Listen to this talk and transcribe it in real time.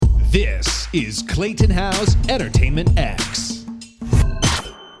is Clayton Howe's Entertainment X.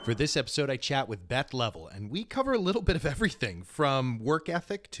 For this episode, I chat with Beth Level, and we cover a little bit of everything from work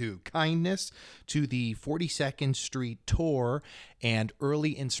ethic to kindness to the 42nd Street tour and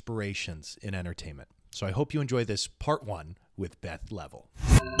early inspirations in entertainment. So I hope you enjoy this part one with Beth Level.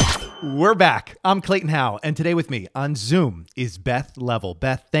 We're back. I'm Clayton Howe, and today with me on Zoom is Beth Level.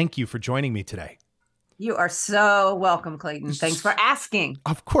 Beth, thank you for joining me today. You are so welcome, Clayton. Thanks for asking.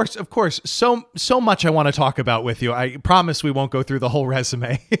 Of course. So much I want to talk about with you. I promise we won't go through the whole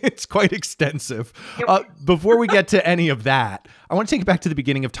resume. It's quite extensive. Before we get to any of that, I want to take it back to the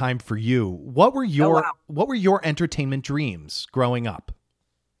beginning of time for you. What were your entertainment dreams growing up?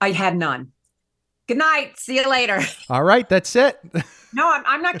 I had none. Good night. See you later. All right, that's it. No,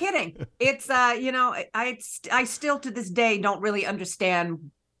 I'm not kidding. It's I still to this day don't really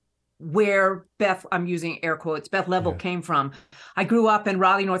understand where I'm using air quotes, Beth Level came from. I grew up in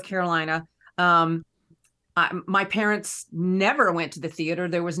Raleigh, North Carolina. My parents never went to the theater.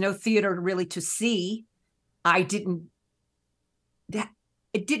 There was no theater really to see. I didn't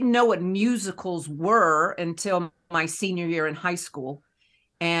know what musicals were until my senior year in high school.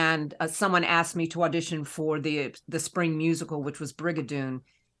 And someone asked me to audition for the spring musical, which was Brigadoon.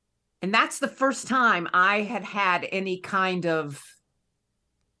 And that's the first time I had any kind of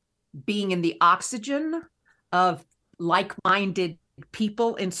being in the oxygen of like-minded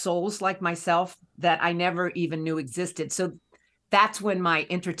people and souls like myself that I never even knew existed. So that's when my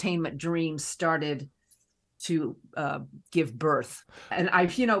entertainment dreams started to give birth. And I,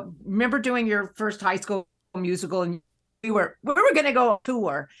 remember doing your first high school musical, and we were going to go on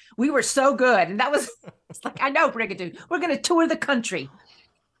tour. We were so good. And that was, it's like, I know, Brigadoon, we're going to tour the country.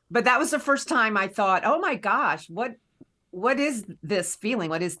 But that was the first time I thought, oh my gosh, what is this feeling?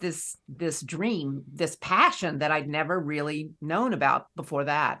 What is this dream, this passion that I'd never really known about before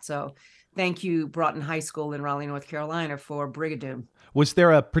that? So thank you, Broughton High School in Raleigh, North Carolina, for Brigadoon. Was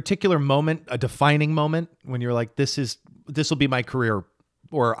there a particular moment, a defining moment when you're like, this will be my career,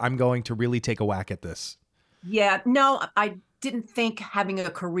 or I'm going to really take a whack at this? Yeah, no, I didn't think having a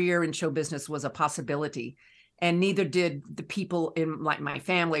career in show business was a possibility. And neither did the people in like my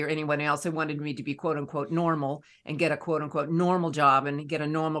family or anyone else. They wanted me to be quote unquote normal and get a quote unquote normal job and get a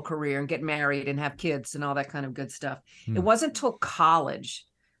normal career and get married and have kids and all that kind of good stuff. It wasn't until college.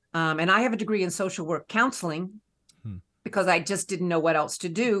 And I have a degree in social work counseling because I just didn't know what else to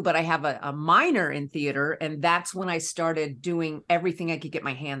do. But I have a minor in theater. And that's when I started doing everything I could get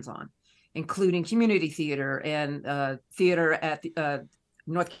my hands on, including community theater and theater at the,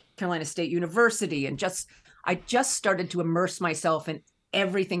 North Carolina State University, and I just started to immerse myself in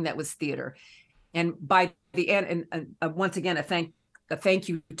everything that was theater. And by the end, and once again, a thank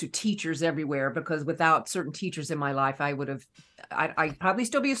you to teachers everywhere, because without certain teachers in my life, I'd probably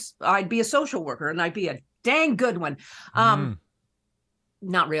still I'd be a social worker, and I'd be a dang good one.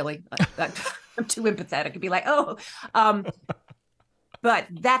 Not really. I'm too empathetic. I'd be like, but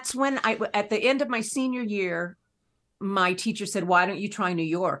that's when at the end of my senior year, my teacher said, why don't you try New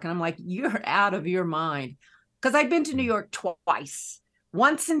York? And I'm like, you're out of your mind. Because I'd been to New York twice.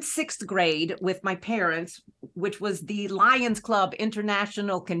 Once in 6th grade with my parents, which was the Lions Club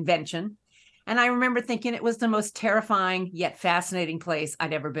International Convention. And I remember thinking it was the most terrifying yet fascinating place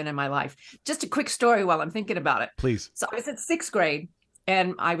I'd ever been in my life. Just a quick story while I'm thinking about it. Please. So I was in 6th grade,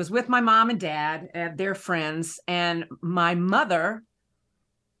 and I was with my mom and dad and their friends. And my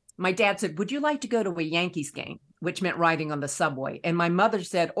dad said, would you like to go to a Yankees game? Which meant riding on the subway. And my mother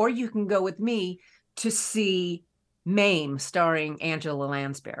said, or you can go with me to see Mame starring Angela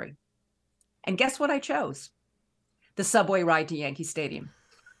Lansbury. And guess what I chose? The subway ride to Yankee Stadium.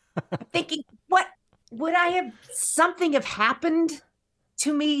 I'm thinking, something have happened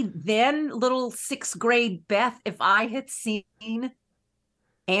to me then, little 6th grade Beth, if I had seen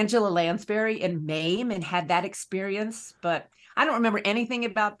Angela Lansbury and Mame and had that experience? But I don't remember anything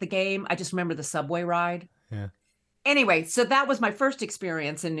about the game. I just remember the subway ride. Yeah. Anyway, so that was my first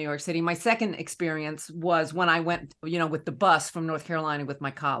experience in New York City. My second experience was when I went, with the bus from North Carolina with my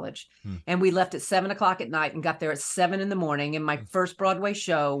college. And we left at 7:00 at night and got there at 7 a.m. And my first Broadway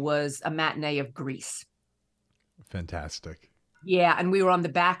show was a matinee of Grease. Fantastic. Yeah. And we were on the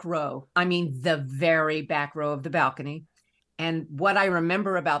back row. I mean, the very back row of the balcony. And what I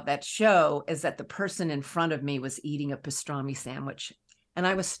remember about that show is that the person in front of me was eating a pastrami sandwich and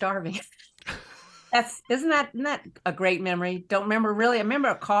I was starving. Isn't that a great memory? Don't remember really. I remember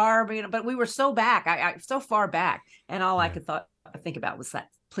a car, but we were so back, I so far back, and all I could think about was that.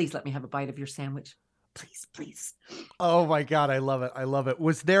 Please let me have a bite of your sandwich, please. Oh my God, I love it.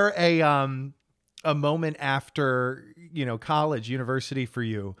 Was there a moment after college, university for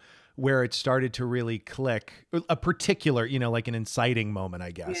you, where it started to really click? A particular, like an inciting moment,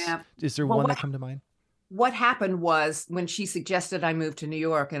 I guess. Yeah. Is there Well, one that come to mind? What happened was when she suggested I move to New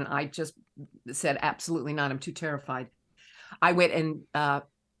York, and I just said, absolutely not, I'm too terrified. I went and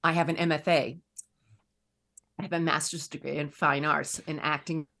I have an MFA. I have a master's degree in fine arts in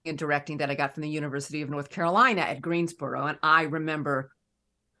acting and directing that I got from the University of North Carolina at Greensboro. And I remember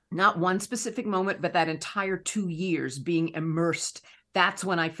not one specific moment, but that entire 2 years being immersed. That's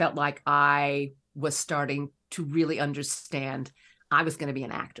when I felt like I was starting to really understand I was going to be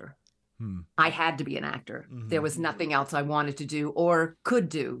an actor. I had to be an actor. Mm-hmm. There was nothing else I wanted to do or could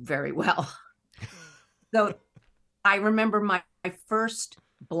do very well. So I remember my first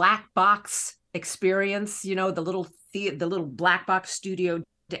black box experience, the little black box studio.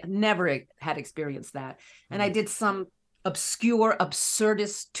 Never had experienced that. And I did some obscure,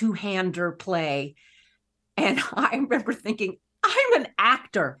 absurdist two-hander play. And I remember thinking, I'm an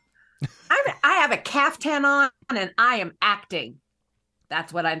actor. I have a caftan on and I am acting.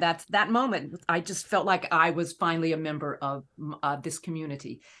 That's that moment. I just felt like I was finally a member of this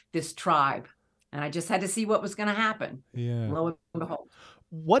community, this tribe. And I just had to see what was going to happen. Yeah. Lo and behold.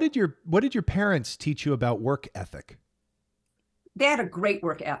 What did your parents teach you about work ethic? They had a great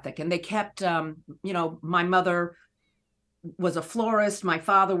work ethic, and they kept, my mother was a florist. My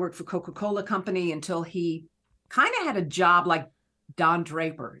father worked for Coca-Cola Company until he kind of had a job like Don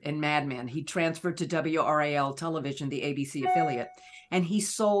Draper in Mad Men. He transferred to WRAL Television, the ABC affiliate, and he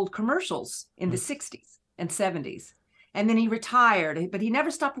sold commercials in the 60s and 70s. And then he retired, but he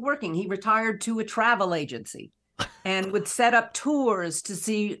never stopped working. He retired to a travel agency and would set up tours to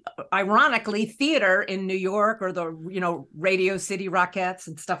see, ironically, theater in New York or the, Radio City Rockettes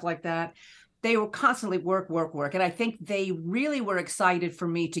and stuff like that. They were constantly work. And I think they really were excited for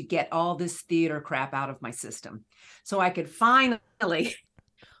me to get all this theater crap out of my system. So I could finally,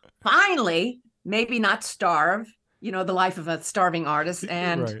 maybe not starve, the life of a starving artist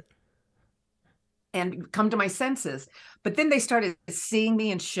and come to my senses. But then they started seeing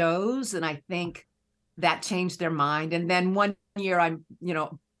me in shows, and I think that changed their mind. And then one year I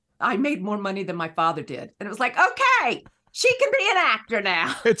made more money than my father did. And it was like, okay, she can be an actor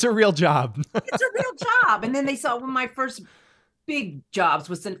now. It's a real job. It's a real job. And then they saw one of my first big jobs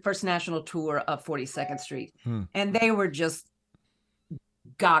was the first national tour of 42nd Street. And they were just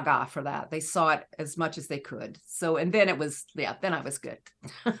gaga for that. They saw it as much as they could. So, and then then I was good.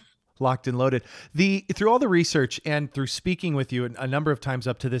 Locked and loaded. Through all the research and through speaking with you a number of times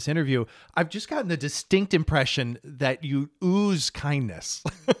up to this interview, I've just gotten the distinct impression that you ooze kindness.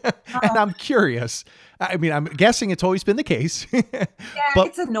 And I'm curious. I mean, I'm guessing it's always been the case. Yeah, but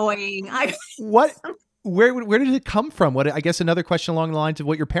it's annoying. Where did it come from? I guess another question along the lines of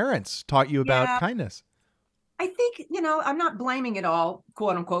what your parents taught you about kindness. I think, I'm not blaming it all,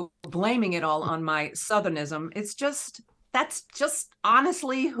 quote unquote, blaming it all on my Southernism. That's just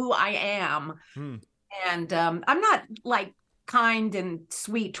honestly who I am. And I'm not like kind and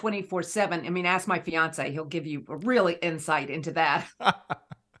sweet 24/7. I mean, ask my fiance, he'll give you a really insight into that.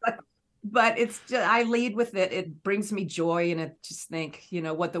 but it's just, I lead with it. It brings me joy, and I just think,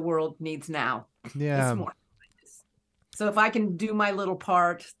 what the world needs now. Yeah. So if I can do my little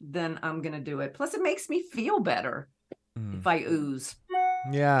part, then I'm going to do it. Plus it makes me feel better if I ooze.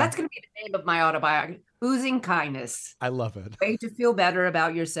 Yeah. That's going to be the name of my autobiography. Oozing Kindness. I love it. Way to feel better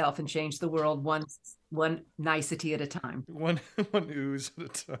about yourself and change the world one nicety at a time. One ooze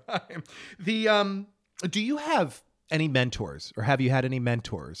at a time. Do you have any mentors, or have you had any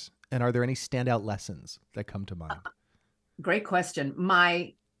mentors? And are there any standout lessons that come to mind? Great question.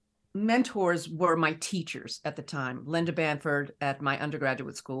 My mentors were my teachers at the time, Linda Banford at my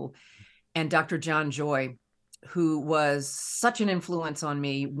undergraduate school, and Dr. John Joy, who was such an influence on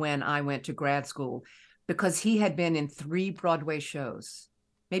me when I went to grad school, because he had been in 3 Broadway shows,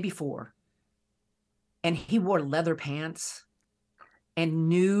 maybe 4. And he wore leather pants and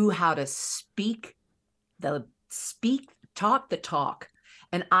knew how to talk the talk.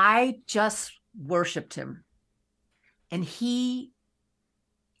 And I just worshiped him. And he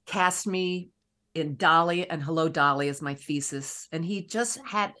cast me in Dolly and Hello, Dolly as my thesis. And he just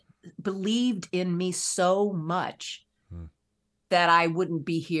had believed in me so much that I wouldn't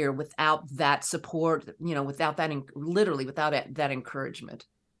be here without that support, without that, literally without that encouragement.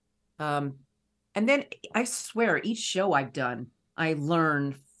 And then I swear, each show I've done, I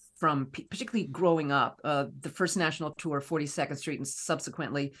learned from, particularly growing up, the first national tour, 42nd Street, and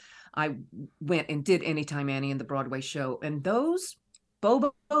subsequently I went and did Anytime Annie in the Broadway show. And those,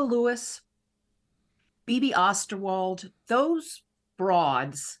 Bobo Lewis, Bibi Osterwald, those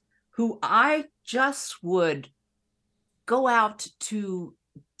broads who I just would go out to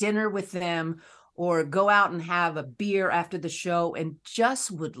dinner with them or go out and have a beer after the show and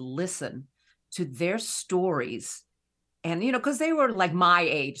just would listen to their stories. And, because they were like my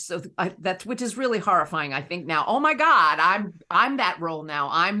age. So that's, which is really horrifying, I think now. Oh my God, I'm that role now.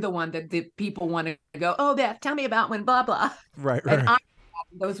 I'm the one that the people want to go, oh, Beth, tell me about when blah, blah. Right. And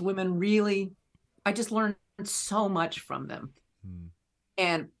those women really, I just learned so much from them.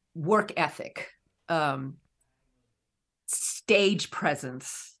 And work ethic, stage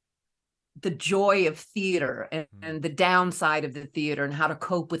presence, the joy of theater and the downside of the theater and how to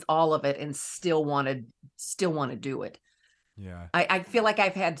cope with all of it and still want to do it. Yeah. I feel like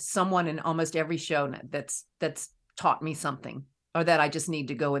I've had someone in almost every show that's taught me something, or that I just need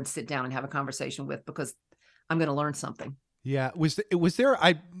to go and sit down and have a conversation with because I'm going to learn something. Yeah. Was there,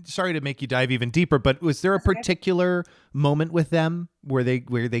 I'm sorry to make you dive even deeper, but was there a particular moment with them where they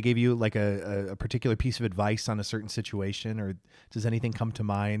gave you like a particular piece of advice on a certain situation, or does anything come to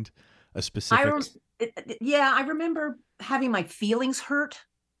mind? A specific. I remember having my feelings hurt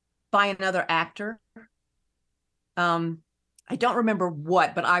by another actor. I don't remember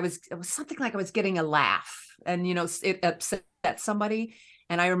what, but it was something like I was getting a laugh and, it upset somebody.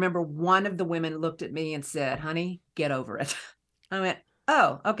 And I remember one of the women looked at me and said, honey, get over it. I went,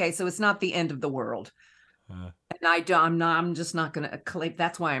 oh, okay. So it's not the end of the world. And I'm just not going to claim.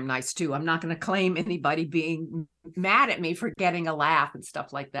 That's why I'm nice too. I'm not going to claim anybody being mad at me for getting a laugh and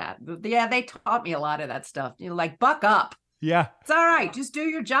stuff like that. But yeah, they taught me a lot of that stuff. Like, buck up. Yeah. It's all right. Just do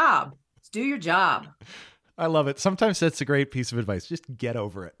your job. Just do your job. I love it. Sometimes that's a great piece of advice. Just get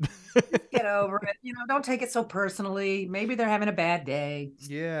over it. Get over it. Don't take it so personally. Maybe they're having a bad day.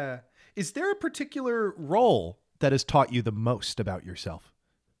 Yeah. Is there a particular role that has taught you the most about yourself?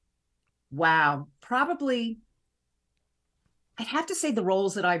 Wow. Probably, I'd have to say the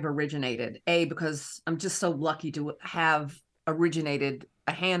roles that I've originated. Because I'm just so lucky to have originated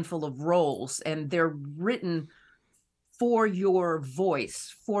a handful of roles, and they're written for your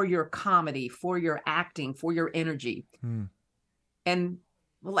voice, for your comedy, for your acting, for your energy. And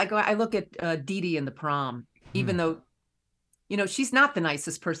like I look at Dee Dee in The Prom, even though, she's not the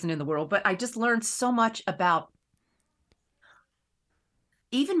nicest person in the world, but I just learned so much about,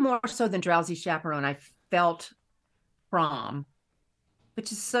 even more so than Drowsy Chaperone, I felt Prom,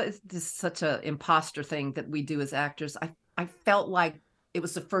 which is such an imposter thing that we do as actors. I felt like it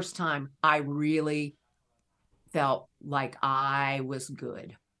was the first time I really felt like I was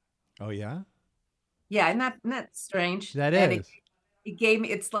good. Oh yeah? Yeah, and that's strange. That and is. It gave me,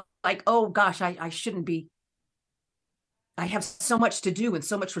 it's like, oh gosh, I shouldn't be. I have so much to do and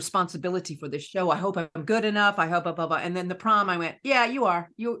so much responsibility for this show. I hope I'm good enough. I hope, blah, blah, blah. And then The Prom, I went, yeah, you are.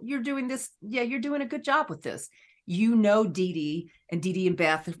 You're doing this. Yeah, you're doing a good job with this. Dee Dee and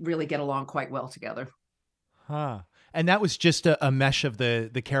Beth really get along quite well together. Huh. And that was just a mesh of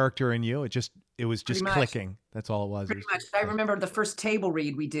the character and you. It was just clicking. That's all it was. Pretty much. I remember the first table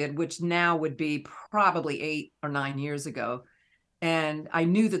read we did, which now would be probably 8 or 9 years ago. And I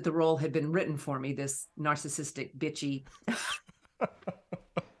knew that the role had been written for me, this narcissistic, bitchy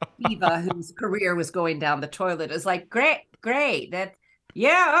diva whose career was going down the toilet. It was like, great.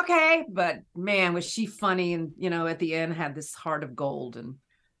 Yeah, okay. But man, was she funny. And, at the end had this heart of gold and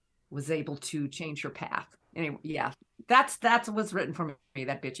was able to change her path. Anyway, yeah, that's what's written for me,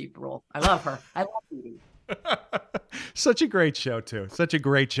 that bitchy role. I love her. I love her. Such a great show, too. Such a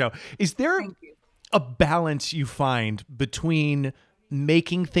great show. Is there a balance you find between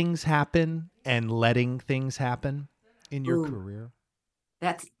making things happen and letting things happen in your career?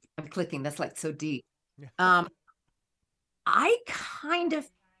 I'm clicking. That's like so deep. Yeah. I kind of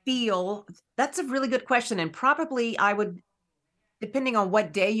feel that's a really good question. And probably I would, depending on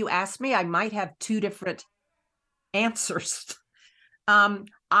what day you ask me, I might have 2 different answers. I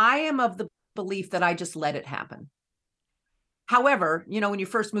am of the belief that I just let it happen. However, when you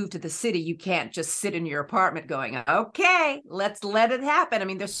first move to the city, you can't just sit in your apartment going, okay, let's let it happen. I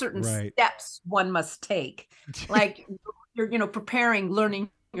mean, there's certain steps one must take. Like you're preparing, learning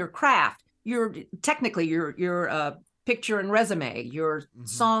your craft. Your picture and resume, your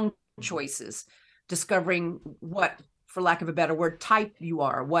song choices, discovering what, for lack of a better word, type you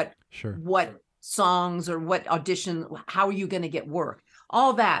are, what songs or what audition, how are you going to get work?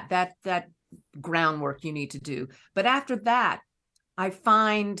 All that groundwork you need to do. But after that, I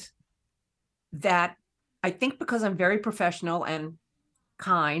find that I think because I'm very professional and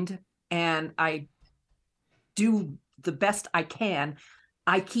kind and I do the best I can,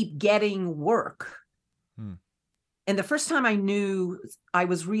 I keep getting work. And the first time I knew, I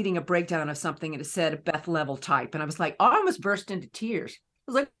was reading a breakdown of something and it said Beth Level type. And I was like, I almost burst into tears.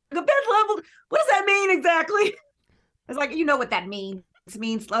 I was like, the Beth Level, what does that mean exactly? I was like, you know what that means.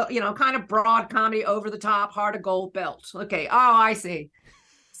 means, kind of broad comedy, over the top, heart of gold, belt. Okay. Oh, I see.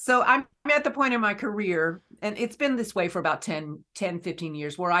 So I'm at the point in my career, and it's been this way for about 10, 15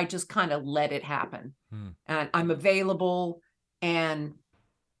 years, where I just kind of let it happen. And I'm available, and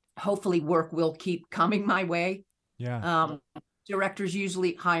hopefully work will keep coming my way. Yeah. Directors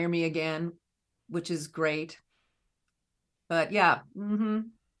usually hire me again, which is great. But yeah.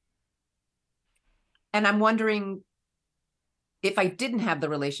 And I'm wondering, if I didn't have the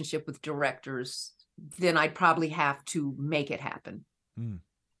relationship with directors, then I'd probably have to make it happen.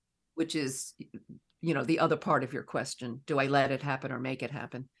 Which is, the other part of your question. Do I let it happen or make it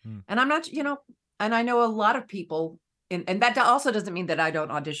happen? And I'm not, and I know a lot of people, and that also doesn't mean that I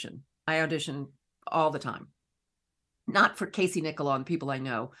don't audition. I audition all the time. Not for Casey Nicholaw and people I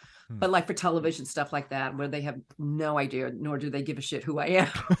know, but like for television stuff like that, where they have no idea, nor do they give a shit who I am.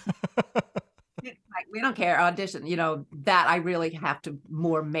 Like, we don't care, audition, that I really have to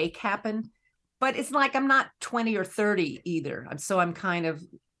more make happen. But it's like, I'm not 20 or 30 either. So I'm kind of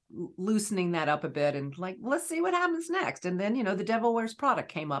loosening that up a bit and like, let's see what happens next. And then, The Devil Wears Prada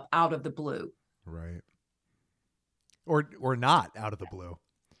came up out of the blue. Right. Or not out of the blue.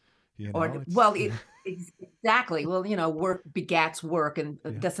 Exactly. Well, work begats work. And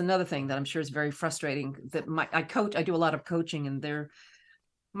that's another thing that I'm sure is very frustrating, that I do a lot of coaching, and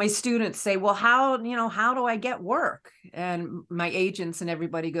my students say, well, how do I get work? And my agents and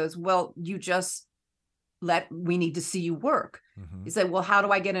everybody goes, well, you just we need to see you work. You say, well, how do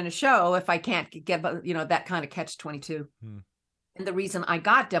I get in a show if I can't get, that kind of catch-22? And the reason I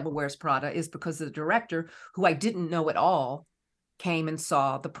got Devil Wears Prada is because the director, who I didn't know at all, came and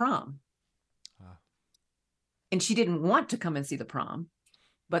saw the prom. And she didn't want to come and see the prom,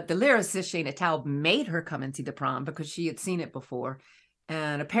 but the lyricist Shana Taub made her come and see the prom because she had seen it before.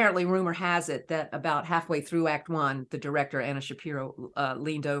 And apparently, rumor has it that about halfway through Act 1, the director, Anna Shapiro,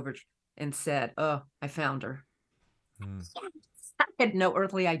 leaned over and said, "Oh, I found her." I had no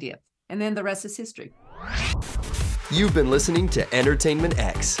earthly idea. And then the rest is history. You've been listening to Entertainment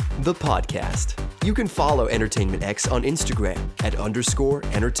X, the podcast. You can follow Entertainment X on Instagram at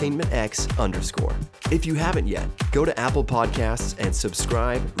 _EntertainmentX_. If you haven't yet, go to Apple Podcasts and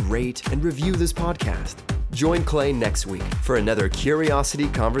subscribe, rate, and review this podcast. Join Clay next week for another curiosity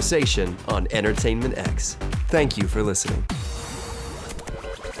conversation on Entertainment X. Thank you for listening.